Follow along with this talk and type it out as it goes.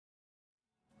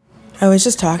I was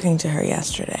just talking to her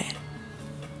yesterday.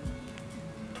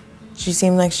 She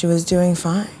seemed like she was doing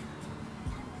fine.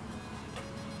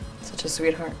 Such a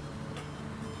sweetheart.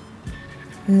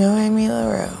 Noémie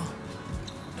Leroux,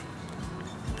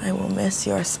 I will miss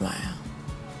your smile.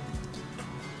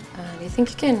 Do you think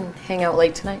you can hang out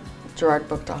late tonight? Gerard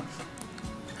booked off.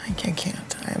 I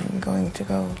can't. I'm going to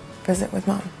go visit with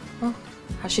Mom. Oh,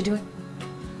 how's she doing?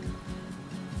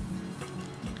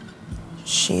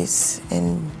 She's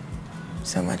in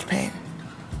so much pain.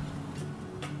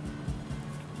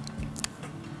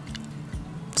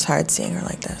 It's hard seeing her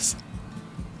like this.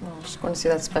 Well, she's going to see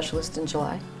that specialist in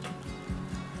July.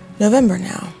 November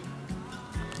now.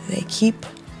 They keep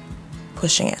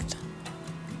pushing it.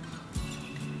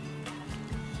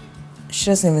 She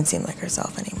doesn't even seem like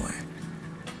herself anymore.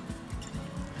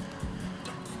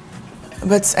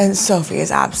 And Sophie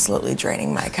is absolutely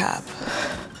draining my cup.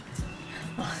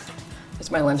 It's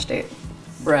my lunch date.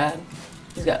 Brad,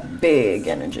 he's got big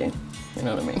energy. You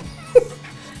know what I mean?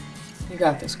 You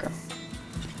got this, girl.